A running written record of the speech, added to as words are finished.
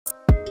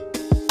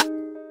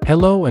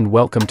Hello and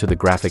welcome to the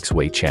Graphics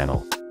Way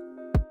channel.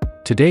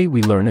 Today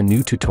we learn a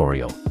new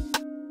tutorial.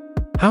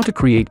 How to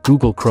create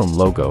Google Chrome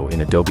logo in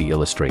Adobe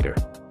Illustrator.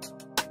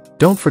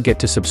 Don't forget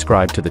to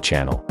subscribe to the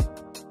channel.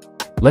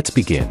 Let's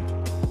begin.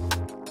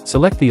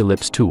 Select the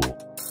Ellipse tool.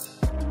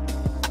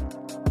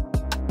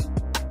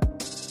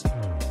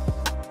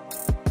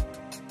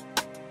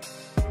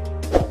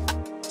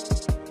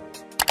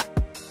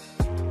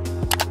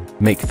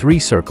 Make 3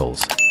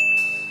 circles.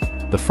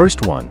 The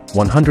first one,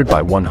 100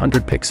 by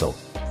 100 pixel.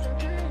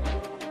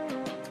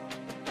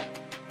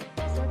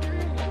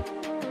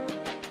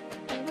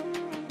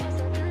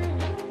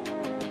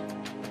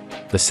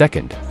 The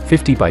second,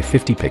 50 by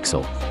 50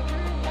 pixel.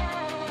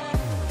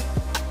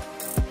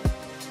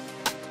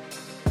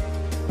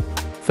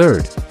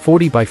 Third,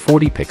 40 by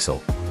 40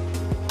 pixel.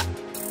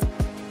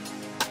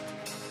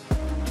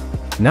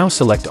 Now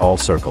select all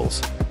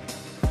circles.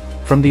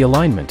 From the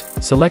alignment,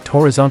 select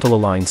Horizontal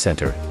Align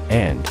Center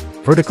and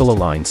Vertical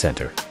Align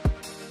Center.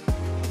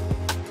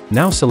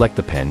 Now select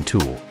the Pen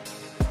tool.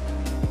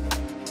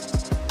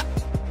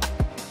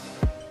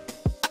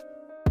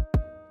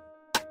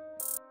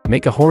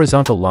 Make a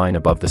horizontal line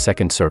above the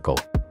second circle.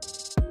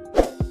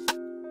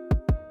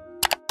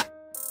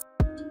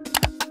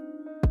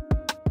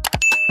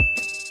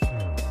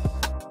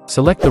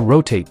 Select the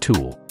Rotate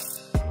tool.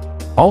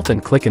 Alt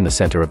and click in the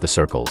center of the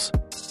circles.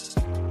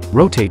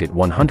 Rotate it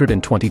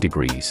 120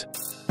 degrees.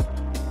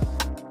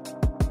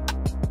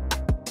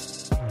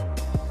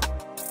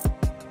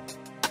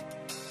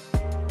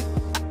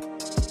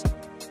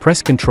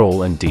 Press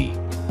CTRL and D.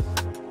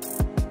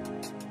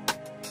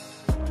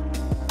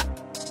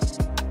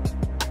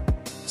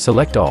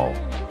 Select all.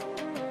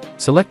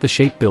 Select the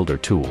Shape Builder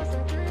tool.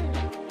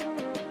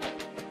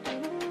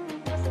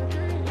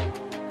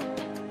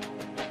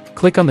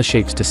 Click on the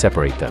shapes to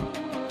separate them.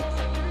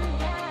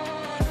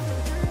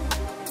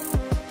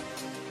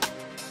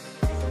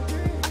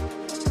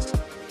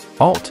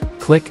 Alt,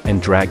 click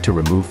and drag to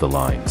remove the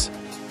lines.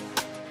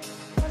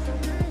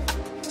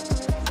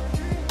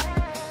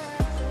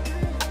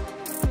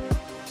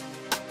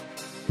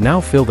 Now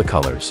fill the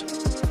colors.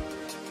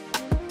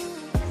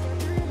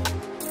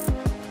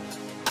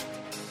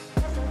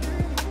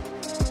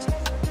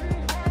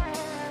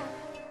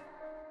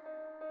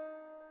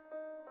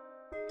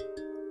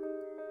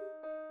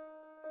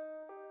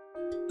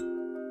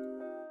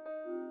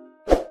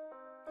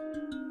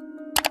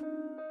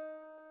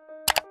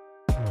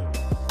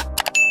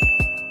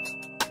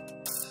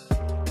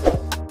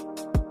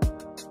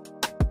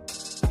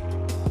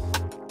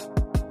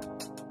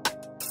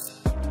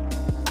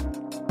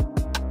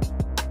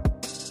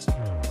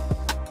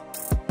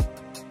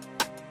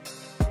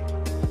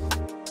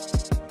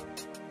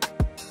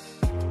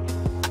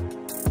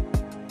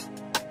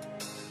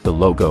 The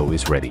logo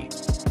is ready.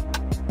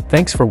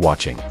 Thanks for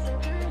watching.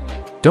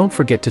 Don't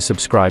forget to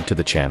subscribe to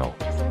the channel.